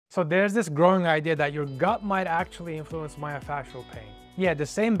So there's this growing idea that your gut might actually influence myofascial pain. Yeah, the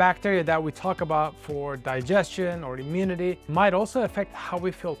same bacteria that we talk about for digestion or immunity might also affect how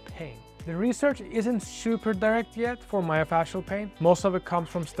we feel pain. The research isn't super direct yet for myofascial pain. Most of it comes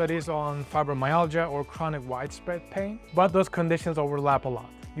from studies on fibromyalgia or chronic widespread pain, but those conditions overlap a lot.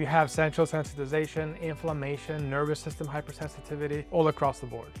 You have central sensitization, inflammation, nervous system hypersensitivity, all across the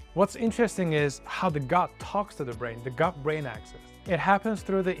board. What's interesting is how the gut talks to the brain, the gut-brain axis. It happens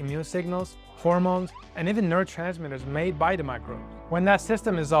through the immune signals, hormones, and even neurotransmitters made by the microbes. When that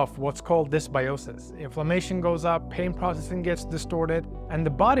system is off, what's called dysbiosis, inflammation goes up, pain processing gets distorted, and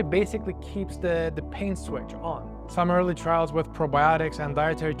the body basically keeps the pain switch on. Some early trials with probiotics and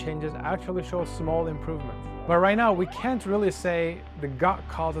dietary changes actually show small improvements. But right now, we can't really say the gut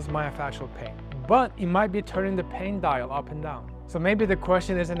causes myofascial pain, but it might be turning the pain dial up and down. So maybe the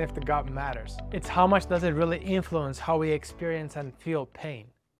question isn't if the gut matters, it's how much does it really influence how we experience and feel pain.